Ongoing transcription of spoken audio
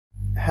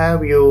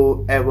have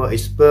you ever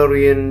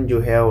experienced you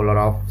have a lot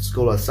of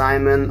school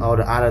assignment or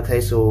the other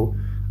tasks to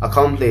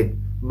accomplish,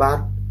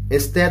 but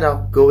instead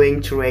of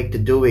going straight to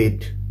do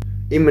it,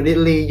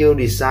 immediately you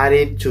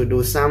decided to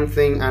do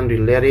something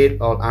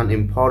unrelated or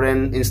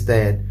unimportant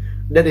instead?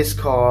 That is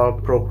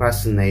called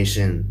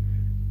procrastination.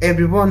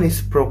 Everyone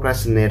is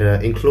procrastinator,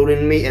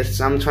 including me at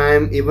some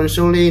time,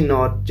 eventually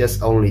not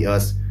just only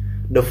us.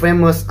 The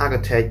famous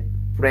architect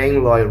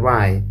Frank Lloyd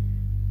Wright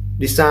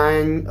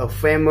designed a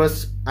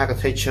famous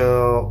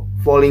architecture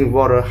falling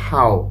water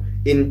house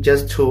in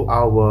just 2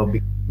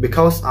 hours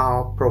because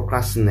of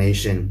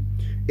procrastination.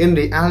 In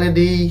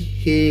reality,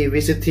 he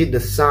visited the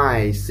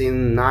site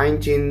in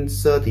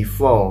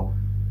 1934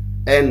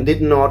 and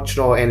did not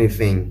draw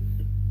anything.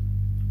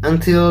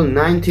 Until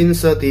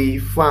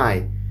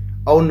 1935,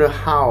 owner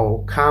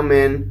Howe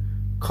Carmen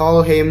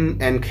called him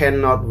and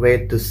cannot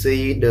wait to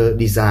see the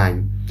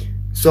design.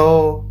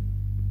 So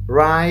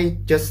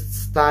Wright just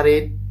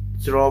started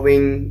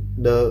drawing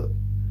the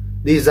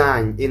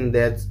design in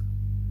that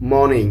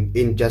morning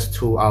in just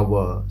 2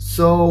 hours.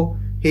 So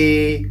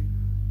he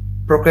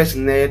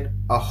procrastinated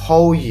a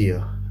whole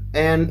year.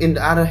 And in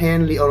the other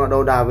hand,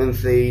 Leonardo da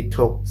Vinci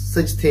took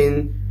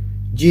 16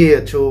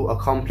 years to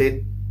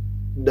accomplish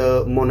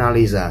the Mona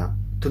Lisa.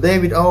 Today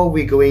with all,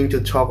 we're going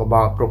to talk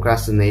about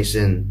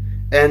procrastination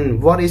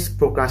and what is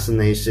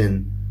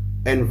procrastination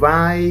and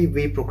why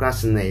we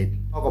procrastinate.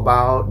 Talk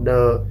about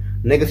the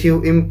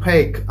negative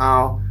impact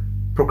of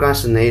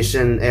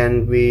procrastination,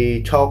 and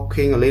we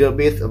talking a little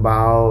bit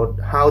about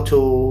how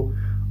to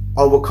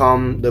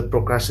overcome the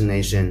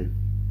procrastination.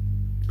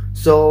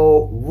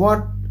 So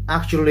what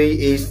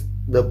actually is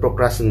the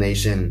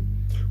procrastination?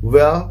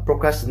 Well,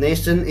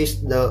 procrastination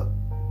is the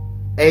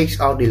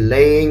act of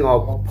delaying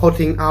or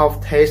putting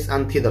off tasks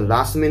until the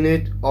last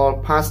minute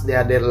or past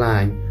their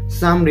deadline.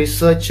 Some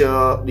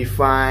researchers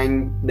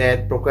define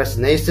that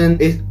procrastination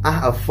is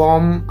a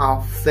form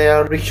of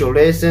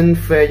self-regulation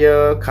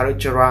failure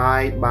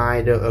characterized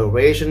by the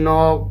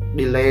irrational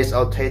delays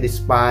of tasks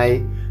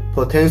despite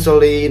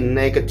potentially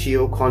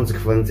negative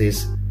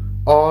consequences.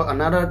 Or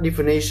another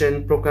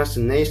definition,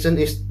 procrastination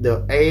is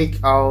the act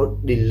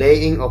of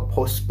delaying or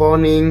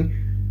postponing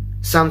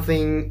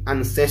something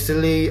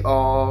unnecessarily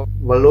or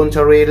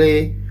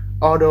voluntarily,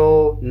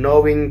 although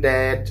knowing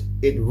that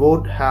it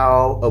would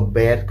have a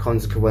bad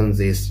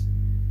consequences.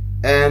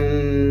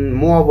 And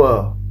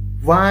moreover,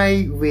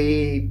 why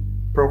we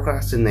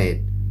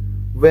procrastinate?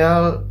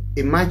 Well,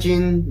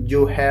 imagine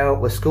you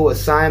have a school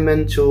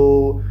assignment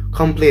to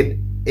complete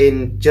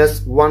in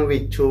just 1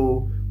 week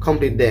to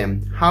complete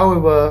them.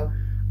 However,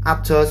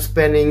 after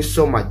spending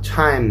so much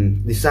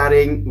time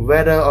deciding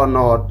whether or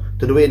not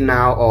to do it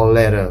now or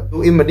later,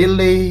 you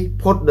immediately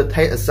put the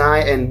task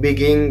aside and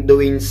begin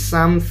doing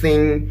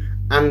something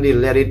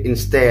unrelated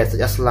instead,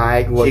 such as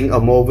like watching a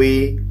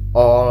movie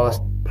or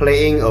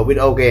playing a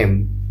video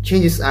game.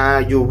 Chances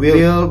are you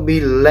will be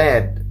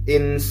late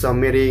in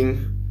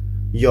submitting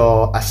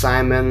your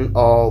assignment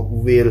or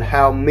will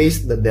have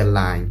missed the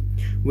deadline.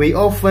 We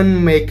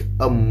often make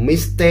a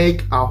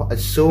mistake of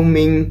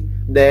assuming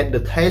that the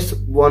test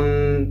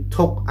won't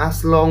take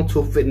as long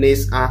to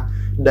finish as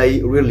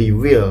they really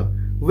will,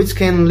 which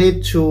can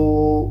lead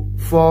to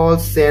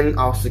false sense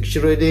of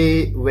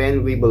security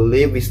when we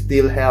believe we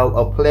still have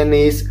a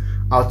plenty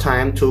of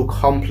time to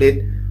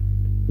complete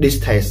this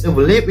test. The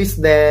belief is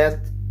that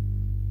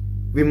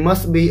we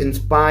must be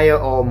inspired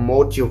or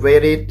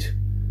motivated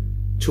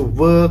to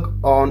work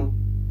on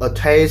a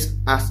task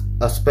at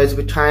a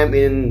specific time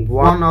in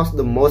one of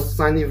the most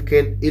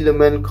significant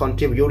elements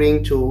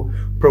contributing to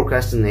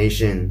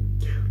procrastination.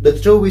 The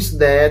truth is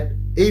that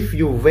if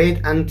you wait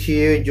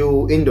until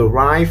you're in the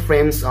right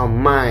frames of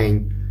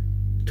mind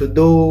to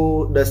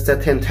do the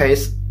certain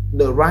task,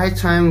 the right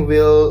time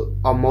will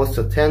almost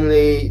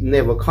certainly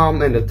never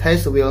come and the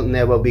task will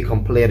never be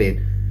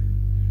completed.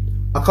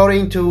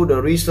 According to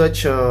the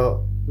researcher,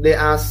 there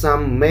are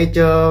some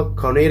major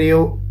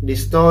cognitive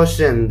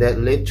distortions that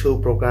lead to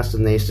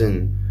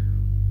procrastination.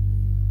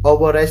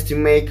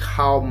 Overestimate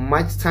how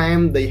much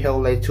time they have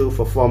left to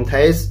perform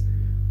tasks,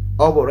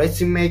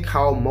 overestimate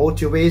how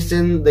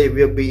motivation they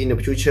will be in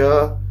the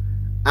future,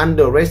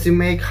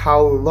 underestimate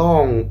how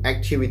long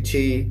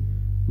activity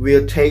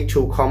will take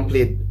to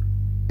complete,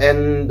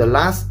 and the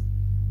last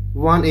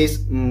one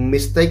is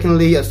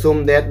mistakenly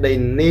assume that they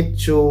need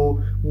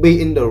to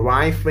be in the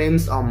right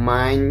frames of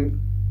mind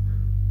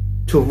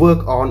to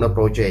work on a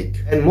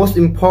project. And most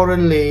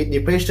importantly,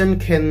 depression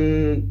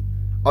can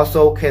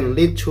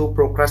lead to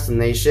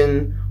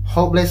procrastination.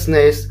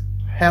 Hopelessness,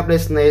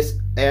 helplessness,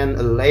 and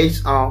a lack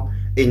of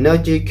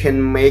energy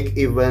can make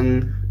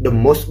even the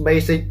most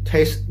basic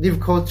tasks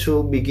difficult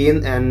to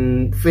begin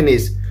and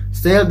finish.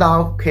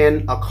 Self-doubt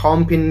can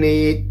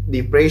accompany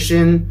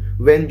depression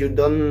when you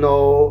don't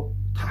know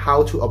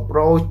how to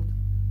approach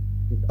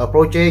a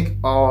project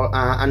or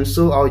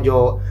answer all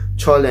your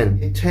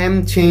challenge. It's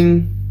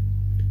tempting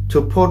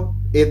to put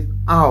it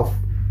off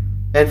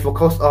and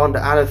focus on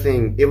the other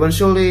thing.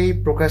 Eventually,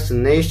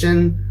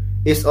 procrastination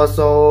is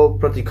also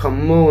pretty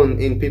common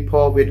in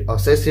people with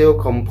obsessive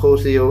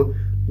compulsive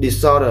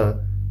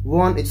disorder.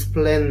 One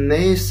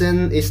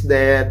explanation is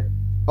that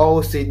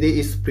OCD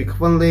is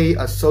frequently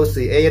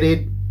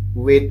associated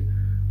with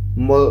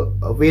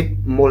maladaptive,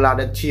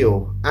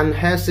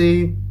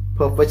 unhealthy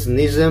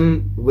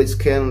perfectionism, which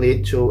can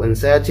lead to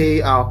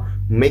anxiety or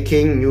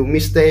making new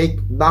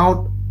mistakes,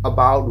 doubt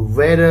about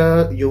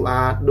whether you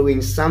are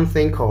doing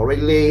something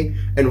correctly,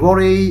 and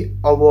worry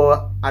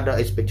over other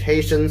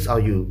expectations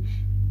of you.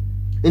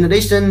 In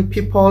addition,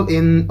 people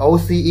in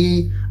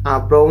OCE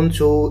are prone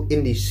to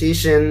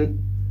indecision,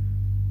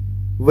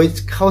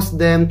 which cause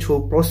them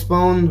to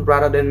postpone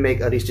rather than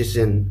make a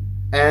decision.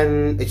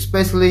 And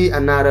especially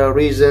another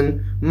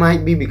reason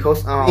might be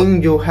because of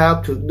thing you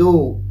have to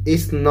do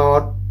is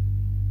not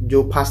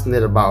you're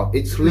passionate about.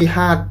 It's really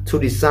hard to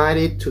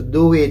decide to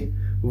do it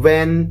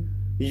when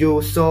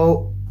you're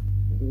so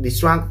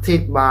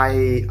distracted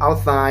by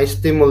outside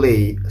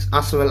stimuli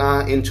as well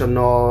as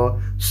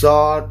internal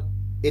thought.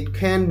 It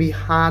can be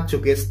hard to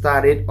get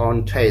started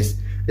on task,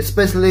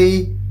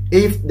 especially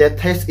if the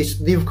task is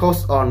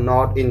difficult or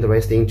not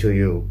interesting to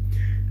you.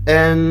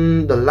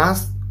 And the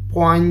last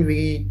point,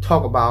 we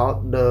talk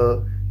about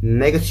the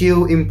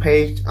negative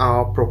impact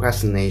of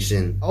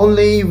procrastination.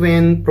 Only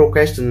when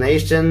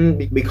procrastination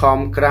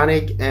becomes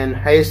chronic and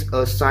has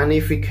a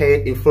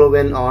significant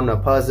influence on a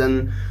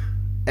person's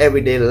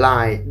everyday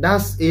life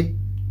does it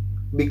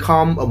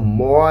become a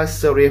more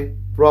serious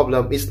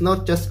problem. It's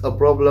not just a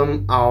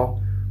problem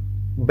of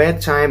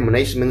bad time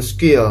management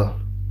skill.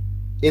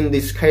 In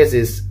these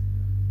cases,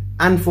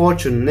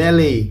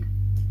 unfortunately,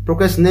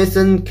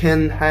 procrastination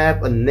can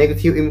have a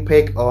negative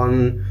impact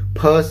on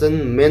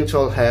person's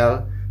mental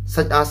health,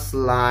 such as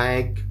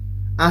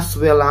as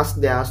well as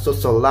their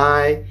social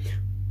life,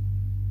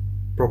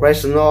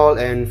 professional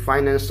and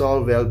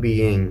financial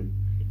well-being.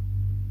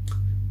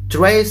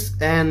 Stress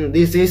and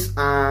disease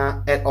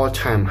are at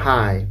all-time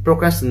high.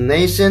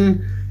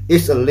 Procrastination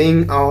is a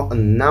link of a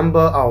number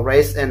of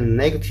risks and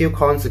negative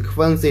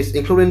consequences,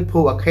 including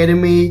poor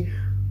academic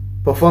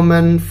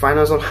performance,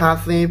 financial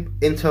hardship,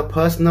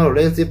 interpersonal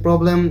relationship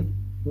problems,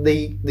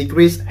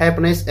 decreased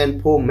happiness,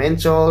 and poor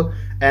mental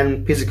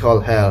and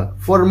physical health.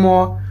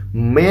 Furthermore,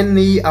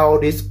 many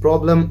of these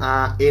problems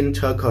are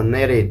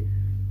interconnected,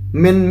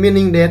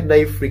 meaning that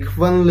they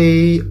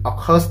frequently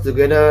occur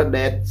together,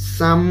 that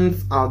some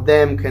of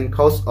them can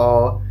cause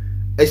or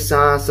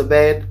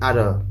exacerbate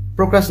others.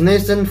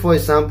 Procrastination, for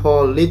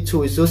example, leads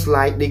to issues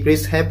like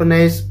decreased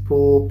happiness,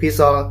 poor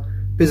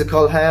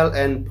physical health,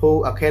 and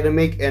poor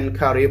academic and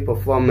career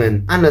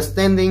performance.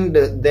 Understanding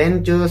the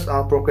dangers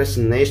of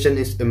procrastination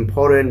is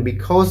important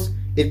because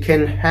it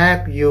can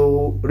help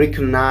you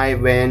recognize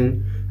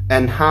when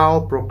and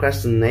how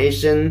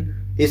procrastination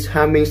is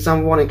harming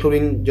someone,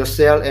 including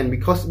yourself, and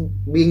because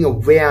being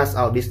aware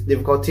of this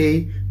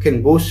difficulty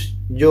can boost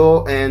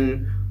your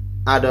and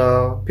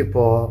other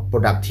people's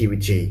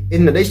productivity.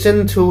 In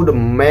addition to the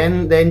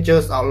main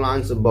dangers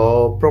outlined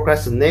above,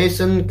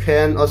 procrastination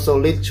can also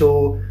lead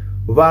to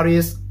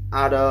various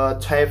other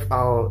types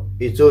of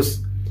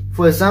issues.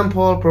 For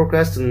example,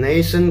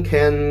 procrastination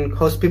can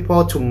cause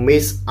people to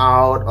miss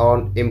out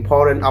on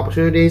important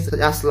opportunities, such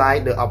as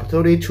the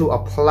opportunity to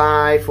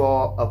apply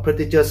for a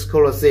prestigious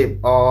scholarship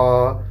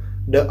or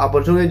the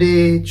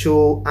opportunity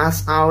to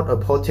ask out a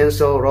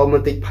potential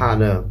romantic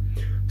partner.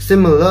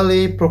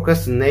 Similarly,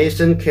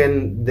 procrastination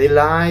can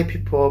delay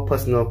people's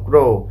personal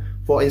growth.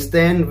 For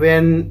instance,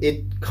 when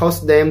it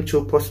causes them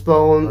to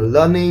postpone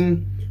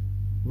learning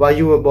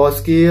valuable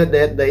skills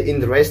that they're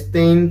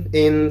interested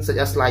in, such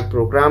as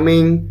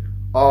programming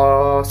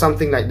or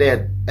something like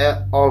that,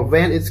 or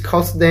when it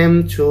causes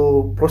them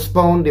to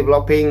postpone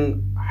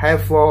developing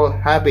helpful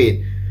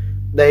habits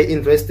they're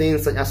interested in,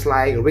 such as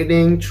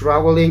reading,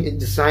 traveling,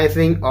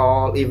 exercising,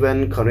 or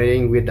even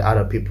connecting with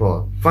other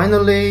people.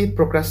 Finally,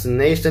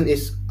 procrastination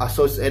is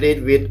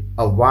associated with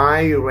a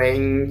wide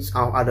range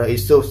of other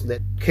issues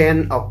that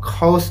can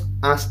occur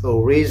as a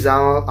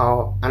result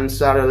of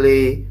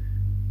unnecessarily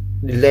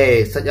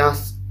delay, such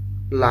as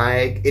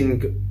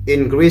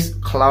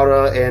increased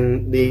clutter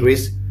and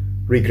decreased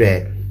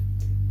regret.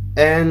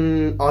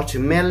 And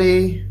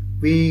ultimately,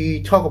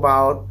 we talk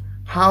about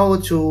how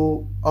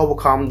to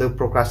overcome the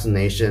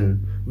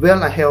procrastination.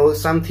 Well, I have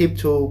some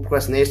tips to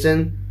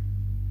procrastination,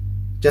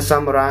 just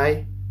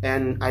summarize,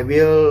 and I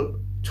will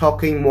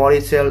talking more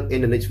detail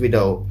in the next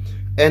video.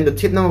 And the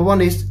tip number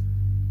one is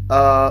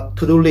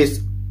to-do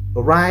list.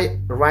 Write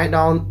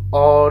down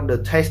all the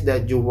tasks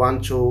that you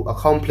want to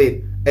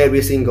accomplish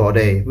every single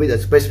day with a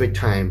specific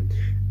time.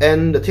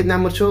 And the tip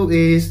number two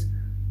is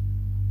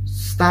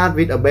start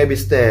with a baby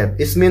step.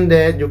 It means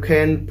that you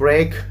can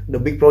break the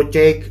big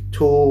project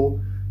to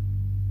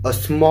a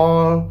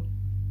small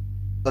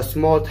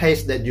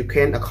task that you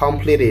can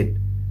accomplish it.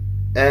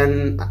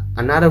 And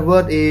another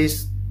word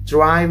is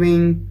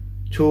striving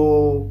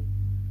to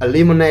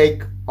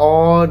eliminate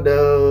all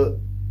the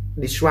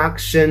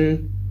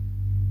distraction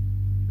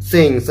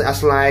things,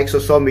 as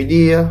social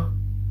media,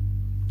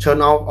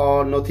 turn off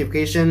all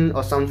notification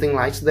or something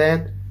like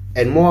that.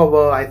 And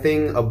moreover, I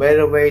think a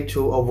better way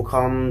to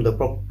overcome the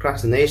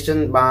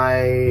procrastination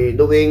by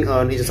doing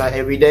an exercise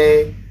every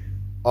day,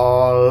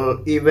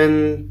 or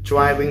even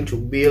trying to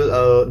build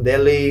a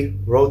daily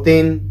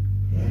routine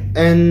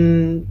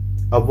and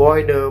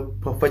avoid the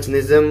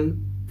perfectionism.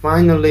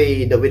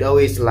 Finally, the video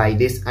is like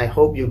this. I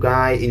hope you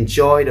guys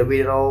enjoy the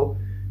video,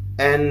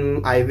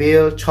 and I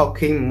will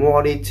talking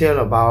more detail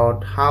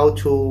about how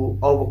to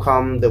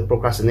overcome the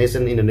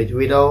procrastination in the next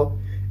video.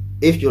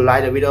 If you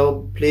like the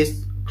video,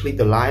 please click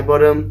the like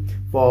button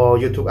for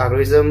YouTube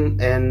algorithm,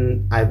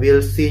 and I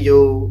will see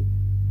you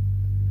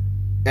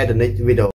at the next video.